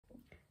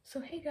So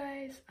hey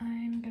guys,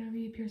 I'm gonna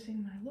be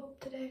piercing my lobe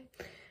today.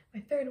 My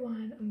third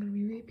one. I'm gonna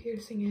be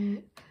re-piercing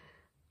it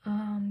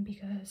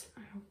because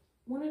I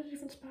wanted a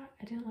different spot.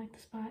 I didn't like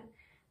the spot,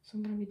 so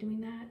I'm gonna be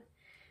doing that.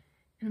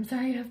 And I'm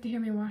sorry you have to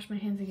hear me wash my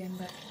hands again,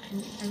 but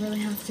I really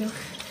have to.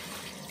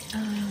 So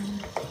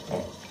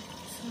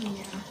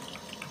yeah,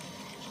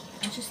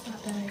 I just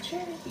thought that I'd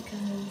share it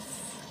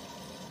because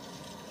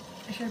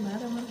I shared my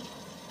other one,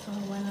 so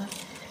why not?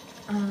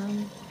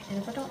 And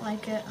if I don't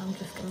like it, I'm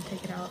just gonna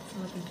take it out. It's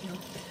no big deal.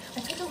 I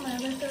took out my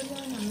other third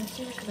one on this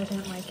year because I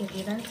didn't like it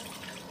either.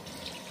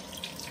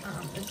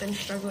 I've been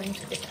struggling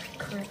to get that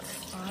correct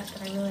spot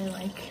that I really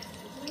like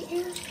right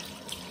here,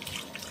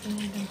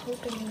 and I'm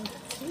hoping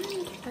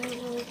soon I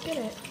will get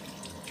it.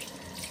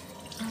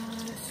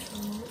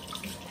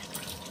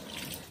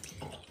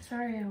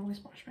 Sorry, I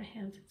always wash my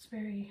hands. It's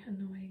very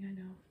annoying, I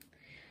know.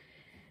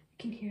 You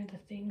can hear the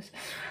things as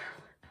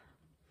well.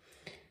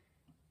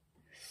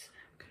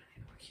 I'm gonna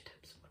need more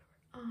Q-tips,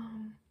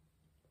 whatever.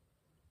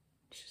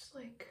 Just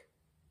like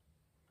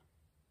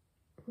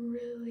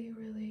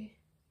really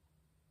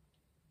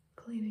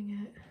cleaning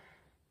it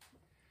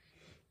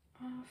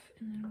off,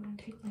 and then I'm gonna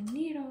take my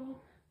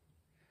needle,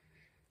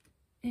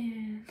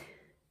 and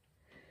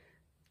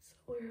so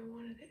where I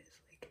wanted it is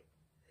like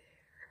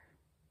there,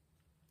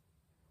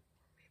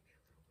 or maybe a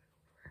little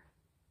bit over,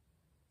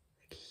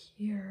 like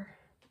here.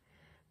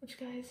 Which,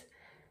 guys,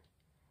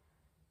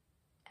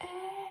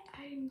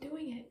 I'm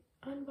doing it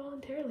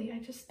involuntarily. I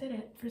just did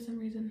it for some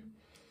reason.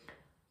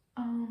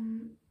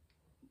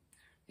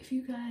 If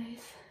you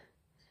guys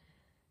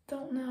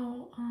don't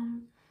know,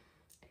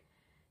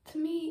 to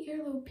me,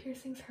 earlobe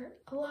piercings hurt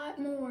a lot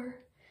more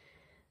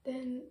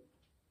than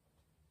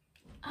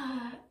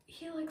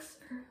helix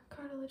or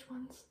cartilage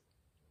ones.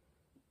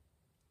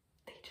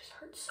 They just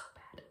hurt so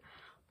bad.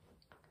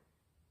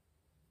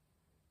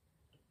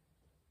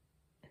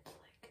 It's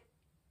like,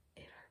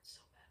 it hurts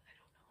so bad.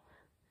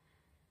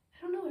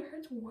 I don't know, it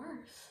hurts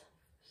worse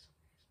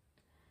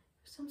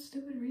for some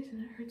stupid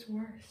reason. It hurts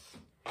worse.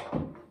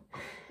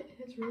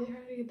 It's really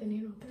hard to get the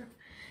needle through.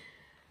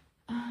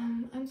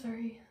 I'm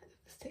sorry if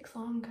this takes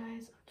long,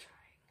 guys. I'm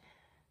trying.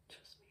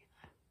 Trust me,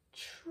 I'm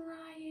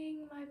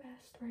trying my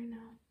best right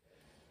now.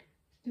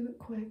 Let's do it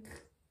quick,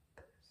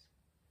 because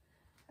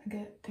I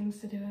get things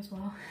to do as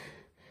well.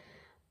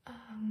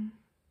 Putting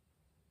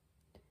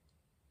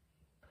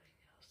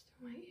needles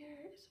through my ear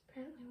is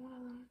apparently one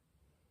of them.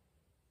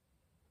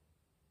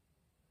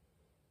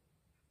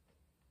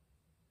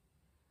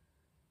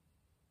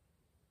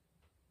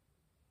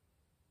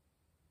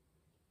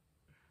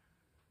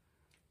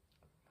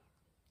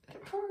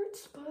 It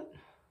hurts, but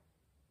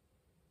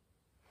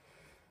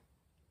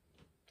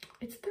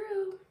it's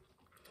through.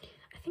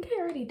 I think I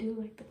already do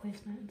like the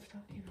placement and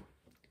stuff, you know.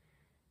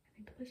 I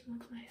think the placement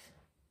looks nice.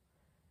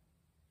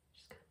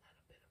 Just gonna add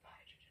a bit of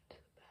hydrogen to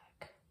the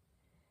back.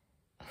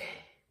 Okay.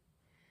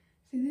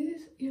 See,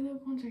 these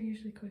earlobe ones are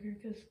usually quicker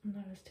because I'm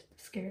not as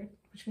scared,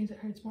 which means it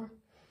hurts more.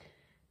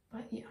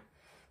 But yeah,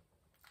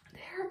 they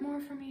hurt more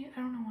for me. I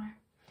don't know why.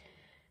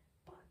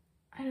 But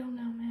I don't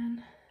know,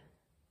 man.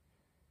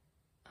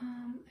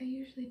 I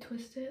usually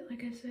twist it,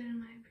 like I said in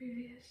my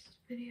previous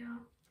video.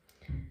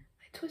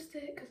 I twist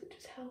it because it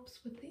just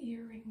helps with the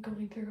earring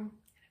going through and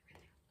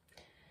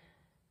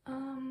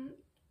everything.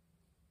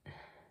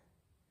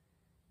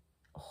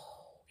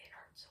 Oh, it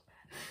hurts so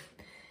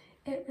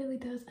bad. It really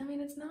does. I mean,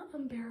 it's not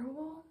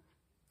unbearable,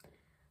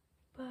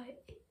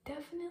 but it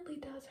definitely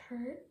does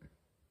hurt,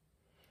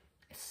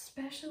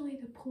 especially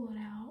to pull it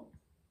out.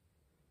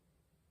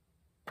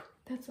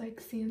 That's like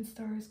seeing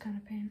stars kind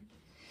of pain.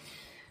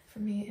 For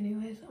me,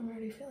 anyways. I'm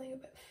already feeling a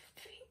bit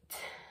faint.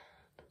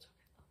 That's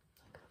okay,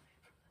 I'm not gonna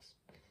faint from this.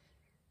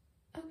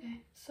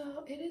 Okay,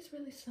 so it is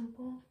really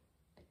simple.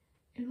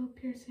 Earlobe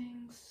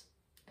piercings,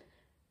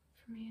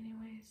 for me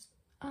anyways.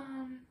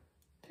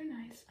 They're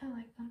nice. I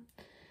like them.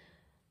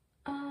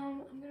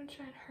 I'm gonna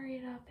try and hurry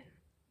it up and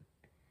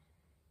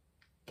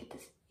get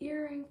this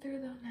earring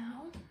through though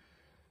now,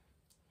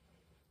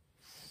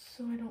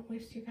 so I don't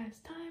waste you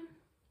guys' time.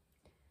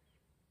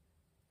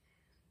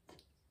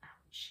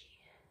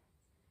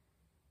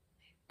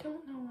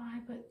 Don't know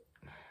why, but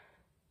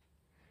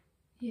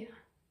yeah.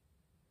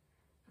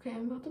 Okay,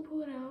 I'm about to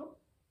pull it out.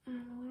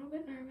 I'm a little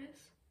bit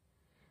nervous.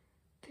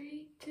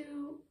 3,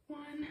 2,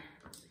 1.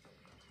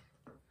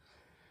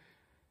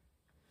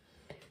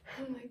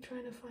 I'm like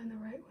trying to find the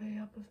right way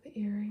up of the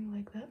earring,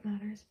 like that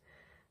matters.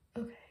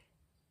 Okay.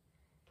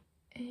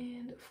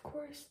 And of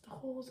course, the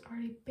hole's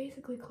already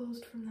basically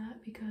closed from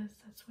that because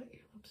that's what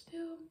earlobes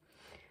do.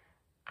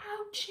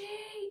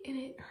 Ouchie! And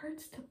it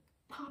hurts to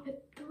pop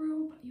it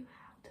through, but you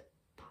have to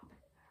pop it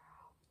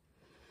out.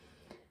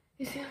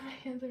 You see how my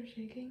hands are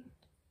shaking?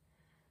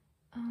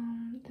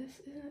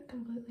 This isn't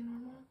completely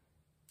normal.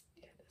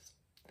 Yeah, it is.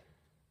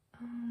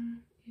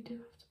 You do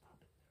have to pop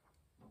it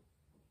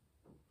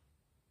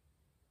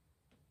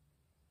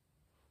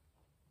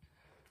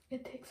through.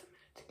 It takes a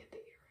minute to get the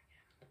earring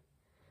in.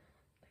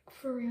 Like,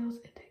 for reals,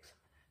 it takes a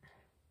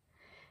minute.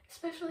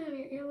 Especially on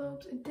your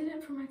earlobes. It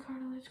didn't for my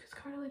cartilage, because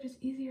cartilage is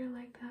easier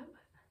like that,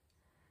 but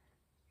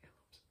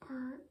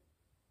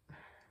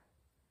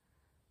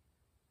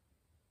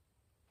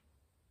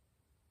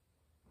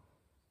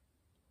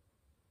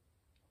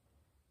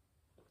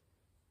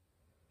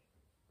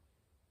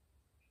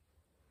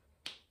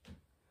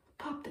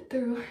popped it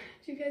through. Did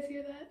you guys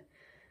hear that?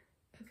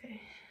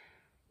 Okay.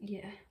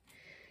 Yeah.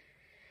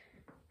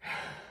 Okay.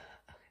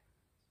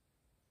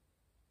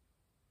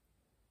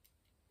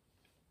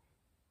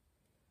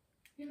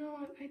 You know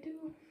what?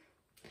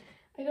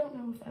 I don't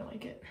know if I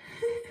like it.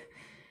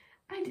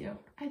 I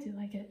do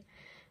like it.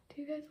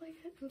 Do you guys like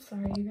it? I'm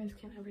sorry, you guys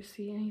can't ever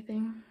see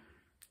anything.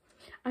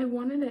 I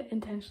wanted it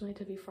intentionally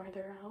to be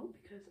farther out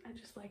because I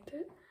just liked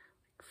it.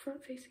 Like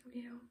front facing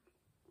view.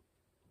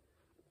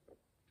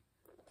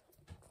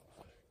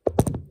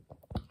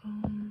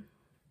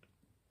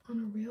 On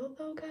a real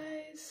though,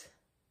 guys,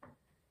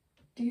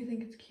 do you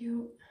think it's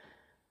cute?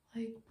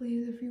 Like,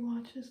 please, if you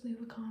watch this,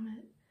 leave a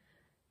comment.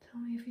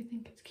 Tell me if you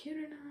think it's cute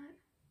or not.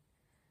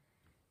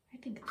 I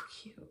think it's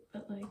cute,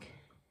 but like,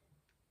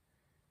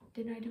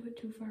 did I do it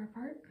too far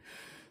apart?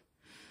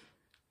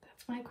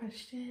 That's my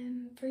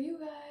question for you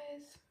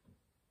guys.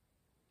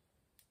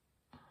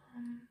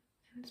 And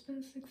it's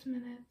been 6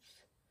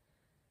 minutes.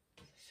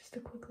 It's just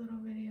a quick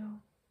little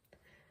video.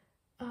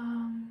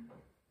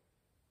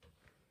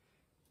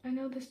 I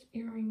know this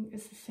earring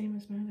is the same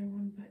as my other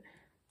one, but I'm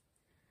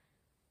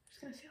just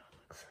gonna see how it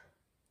looks.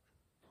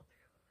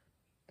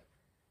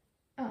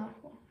 Oh,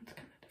 well, it's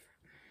kind of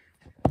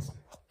different.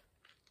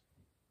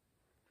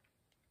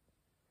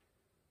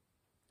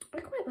 I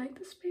quite like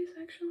this space,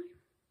 actually.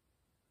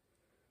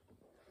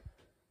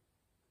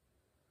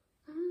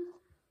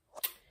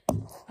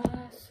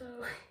 So,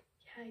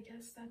 yeah, I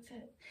guess that's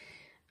it.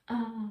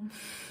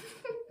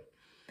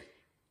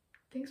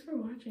 Thanks for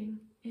watching,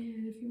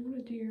 and if you want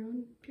to do your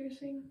own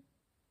piercing,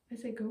 I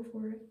say go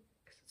for it,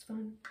 because it's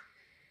fun.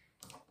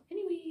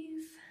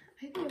 Anyways, I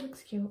think it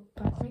looks cute,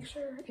 but make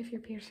sure if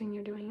you're piercing,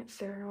 you're doing it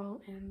sterile,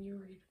 and you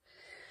read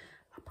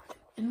up on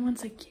it. And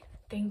once again,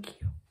 thank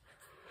you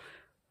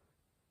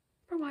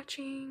for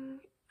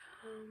watching.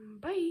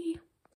 Bye!